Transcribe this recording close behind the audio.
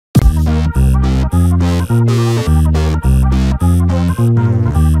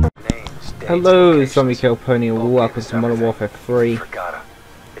Hello, Zombie Kill Pony, and welcome to Modern Warfare 3.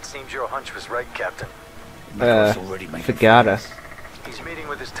 It seems your hunch was right, Captain. Fagata. He's meeting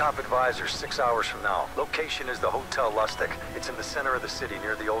with his top advisor 6 hours from now. Location is the Hotel Lustig. It's in the center of the city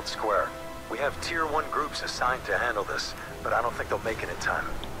near the old square. We have Tier 1 groups assigned to handle this, but I don't think they'll make it in time.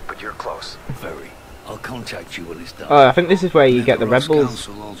 But you're close. Very. I'll contact you when it's done. Oh, I think this is where you get the rebels.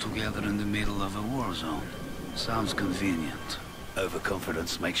 Council all together in the middle of a war zone. Sounds convenient.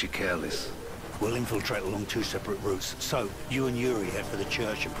 Overconfidence makes you careless. We'll infiltrate along 2 separate routes. So, you and Yuri head for the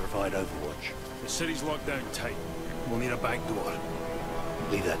church and provide overwatch. The city's locked down tight. We'll need a back door.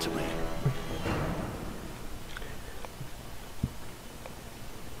 Leave that to me.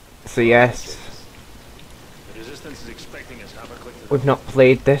 So yes, The resistance is expecting us. Have a click. we've not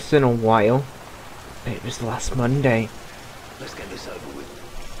played this in a while. It was last Monday. Let's get this over with.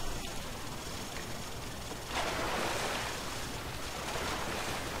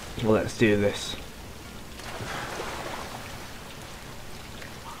 Well, let's do this.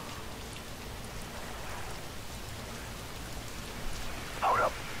 Hold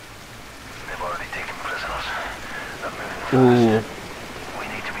up. They've already taken prisoners. They're moving Ooh, fast. We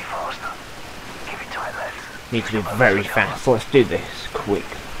need to be faster. Keep it tight, lads. need to be very fast. Let's do this quick.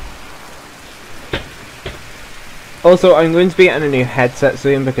 Also, I'm going to be getting a new headset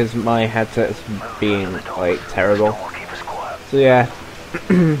soon because my headset's being like terrible. Keep us quiet. So yeah,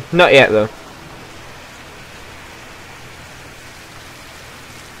 not yet though.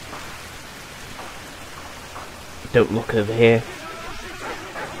 Don't look over here.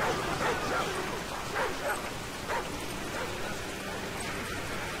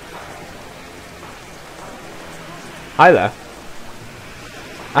 Hi there.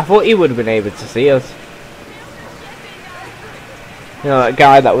 I thought you would have been able to see us. You know, that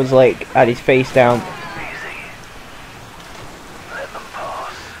guy that was like had his face down. Easy. Let them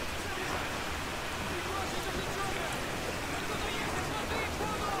pass.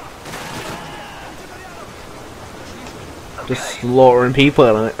 Just slaughtering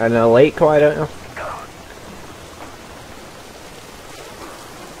people in a lake, why don't you?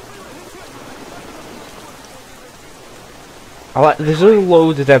 I like. There's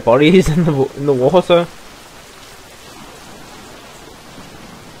loads of dead bodies in the water.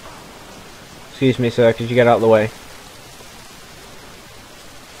 Excuse me, sir. Could you get out of the way?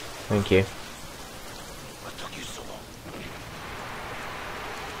 Thank you. What took you so long?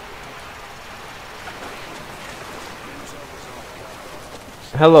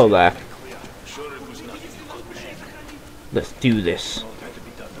 Hello there. Sure it was nothing you couldn't make. Let's do this. All had to be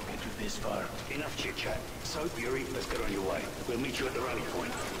done to get you this far. Enough chit-chat. So, Yuri, let's get on your way. We'll meet you at the rally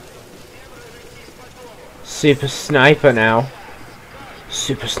point. Super Sniper now.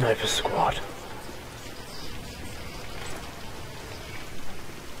 Super Sniper Squad.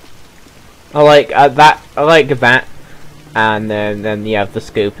 I like that. I like that, and then you have the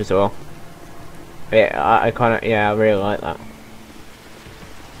scoop as well. Yeah, I kind of I really like that.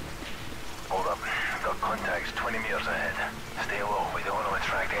 Hold up. Got contacts 20 meters ahead. Stay low. We don't want to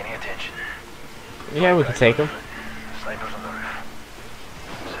attract any attention. Yeah, we can take them. Snipers on the roof.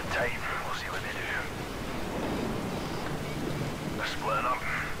 Sit tight. We'll see what they do. They're splitting up.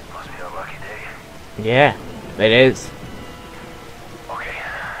 Must be a lucky day. Yeah, it is. Okay.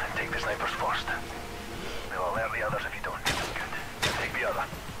 Take the snipers first. We'll alert the others if you don't. Good. Take the other.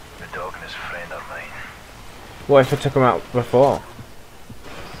 The dog and his friend are mine. What if I took them out before?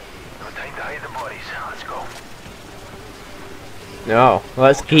 No time to hide the bodies. Let's go. No,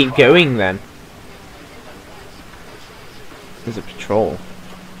 let's keep going then. There's a patrol.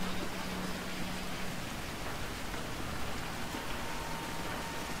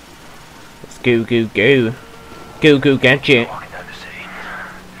 Let's go, go, go. Go, go, gadget. Walking down the city.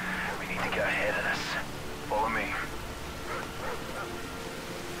 We need to get ahead of this. Follow me.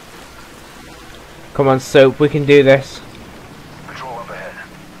 Come on, Soap, we can do this. Patrol up ahead.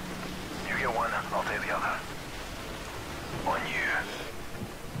 You get one, I'll take the other. On you.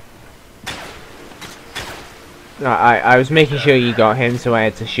 I was making sure you got him, so I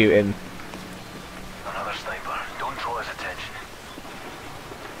had to shoot him. Another sniper. Don't draw his attention.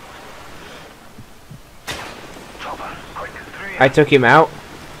 Chopper, quick. 3 I took him out.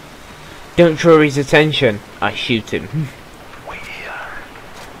 Don't draw his attention. I shoot him. Wait here.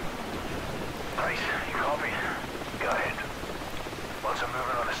 Right, you copy? Go ahead. Lots of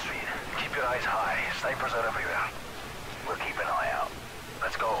movement on the street. Keep your eyes high. Snipers are everywhere. We'll keep an eye out.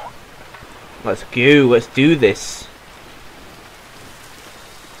 Let's go. Let's go. Let's do this.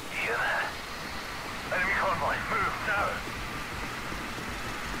 You hear that? Enemy convoy. Move now.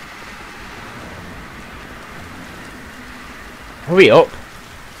 Hurry up.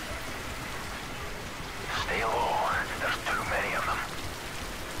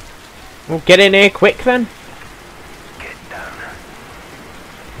 Well, get in here quick then. Get down.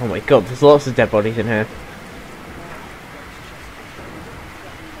 Oh my god, there's lots of dead bodies in here.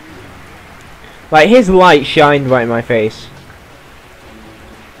 Like, his light shined right in my face.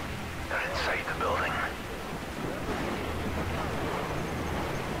 They're inside the building.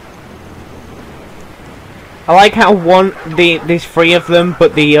 I like how there's 3 of them,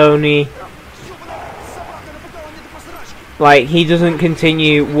 but the only... Like, he doesn't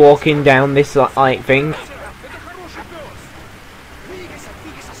continue walking down this, like, thing.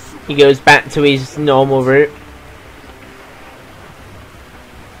 He goes back to his normal route.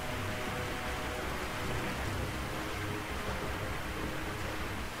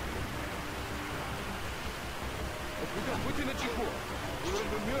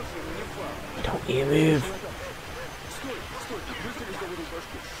 Don't you move.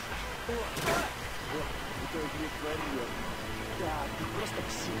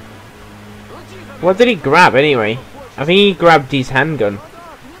 What did he grab anyway? I think he grabbed his handgun. Okay,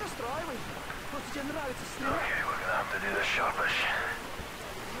 we're gonna have to do the sharpish.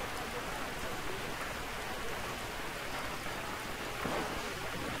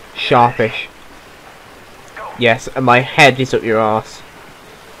 Sharpish. Yes, and my head is up your arse.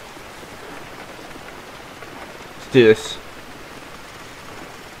 Let's do this.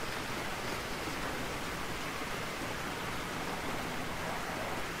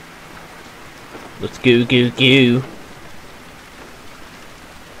 Let's go, go, go.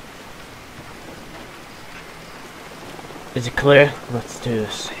 Is it clear? Let's do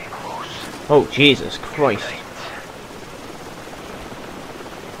this. Oh, Jesus Christ.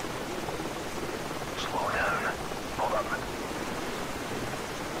 Slow down. Hold up.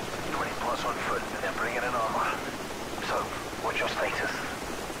 20 plus on foot, and they're bringing in armor. So, what's your status?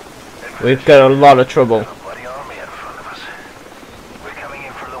 We've got a lot of trouble. Bloody army in front of us. We're coming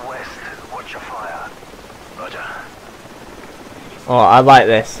in from the west. Watch your fire. Roger. Oh, I like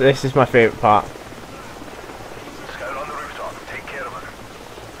this. This is my favourite part. Scout on the rooftop. Take care of it.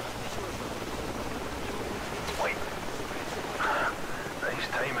 Wait. Nice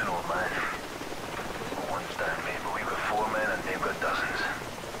timing, old man. One's down, mate, but we've got 4 men and they've got dozens.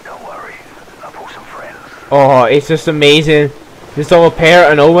 Don't worry. I'll pull some friends. Oh, it's just amazing. Just all appear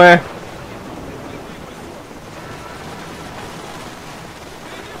out of nowhere.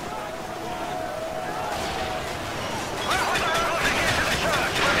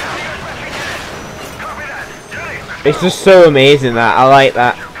 It's just so amazing that I like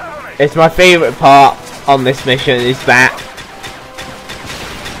that. It's my favourite part on this mission is that.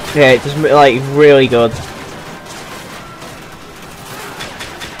 Yeah, it's just like really good.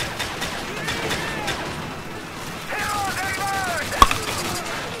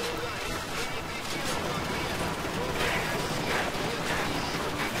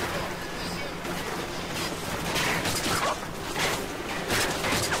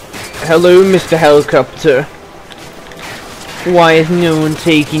 Hello, Mr. Helicopter. Why is no one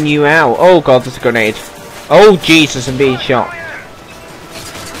taking you out? Oh god, there's a grenade. Oh Jesus, I'm being shot.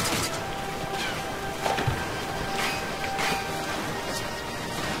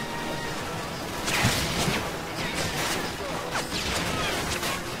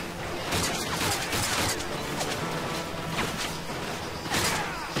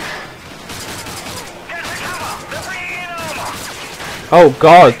 Oh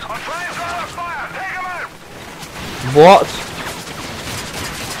god. What?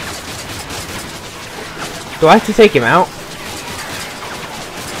 Do I have to take him out?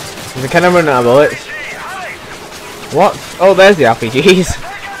 Because I kind of run out of bullets. What? Oh, there's the RPGs.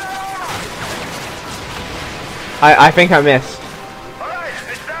 I think I missed.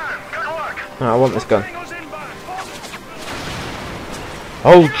 Oh, I want this gun.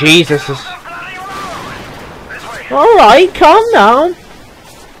 Oh, Jesus. Alright, calm down.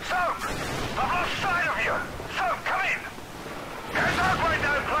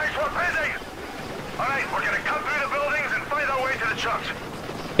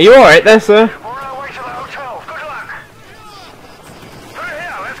 Are you alright there, sir? We're on our way to the hotel. Good luck. Through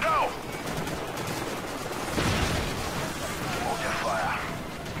here, let's go. Hold your fire.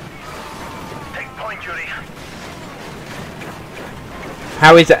 Take point, Judy.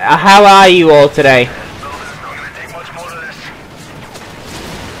 How is it? How are you all today? Not gonna take much more of this.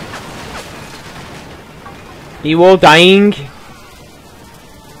 Are you all dying? Make it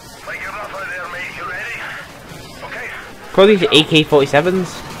rough out there, mate. You ready? Okay. Call these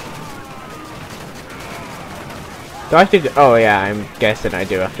AK-47s. Do I have to go? Oh yeah, I'm guessing I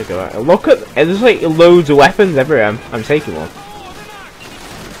do have to go out. Look at, there's like loads of weapons everywhere. I'm taking one.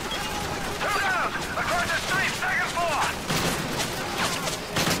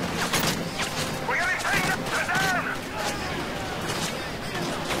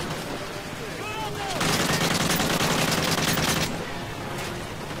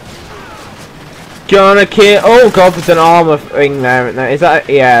 Gonna kill. Oh god, there's an armor thing there. No, is that?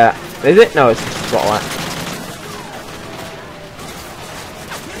 Yeah. Is it? No, it's a spotlight.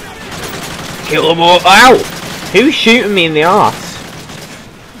 Kill them all. Ow! Who's shooting me in the arse?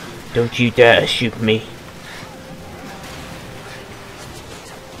 Don't you dare shoot me.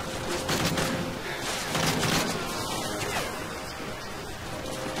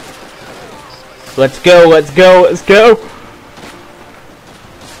 Let's go, let's go, let's go!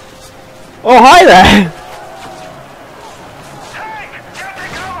 Oh, hi there!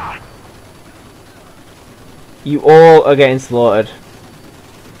 You all are getting slaughtered.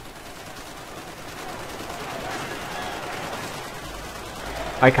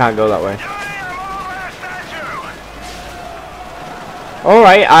 I can't go that way.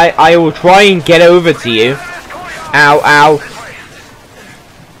 Alright, I will try and get over to you. Ow, ow.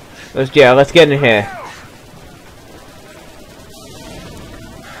 Let's get in here.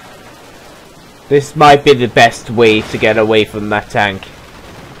 This might be the best way to get away from that tank.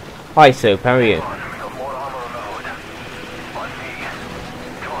 Hi, Soap, how are you?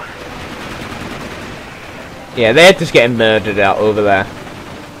 Yeah, they're just getting murdered out over there.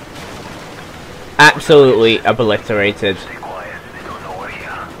 Absolutely obliterated.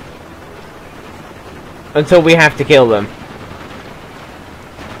 Until we have to kill them.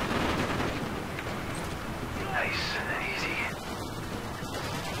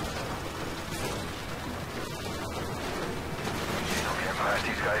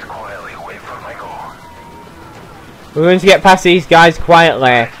 We're going to get past these guys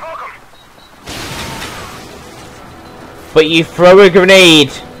quietly. But you throw a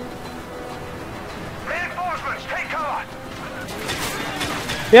grenade.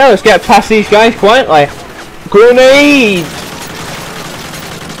 Yeah, let's get past these guys quietly. Grenade!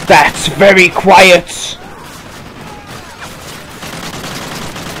 That's very quiet.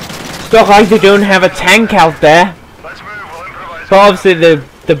 It's not like they don't have a tank out there. But obviously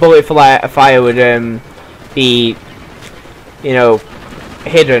the bullet fire would be, you know,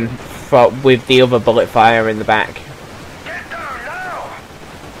 hidden with the other bullet fire in the back.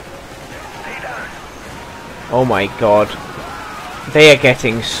 Oh my god. They are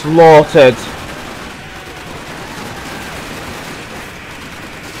getting slaughtered.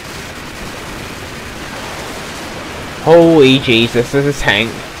 Holy Jesus, there's a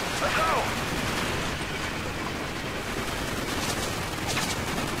tank.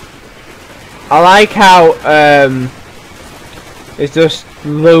 I like how there's just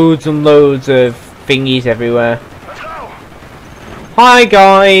loads and loads of thingies everywhere. Hi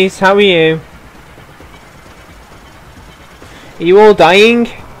guys, how are you? Are you all dying?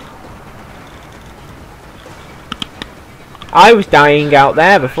 I was dying out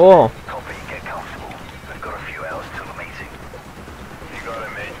there before.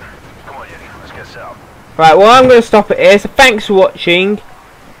 Right, well I'm going to stop it here, so thanks for watching.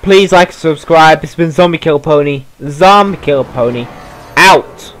 Please like and subscribe. It's been Zombie Kill Pony. Zombie Kill Pony.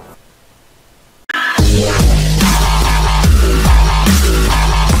 Out.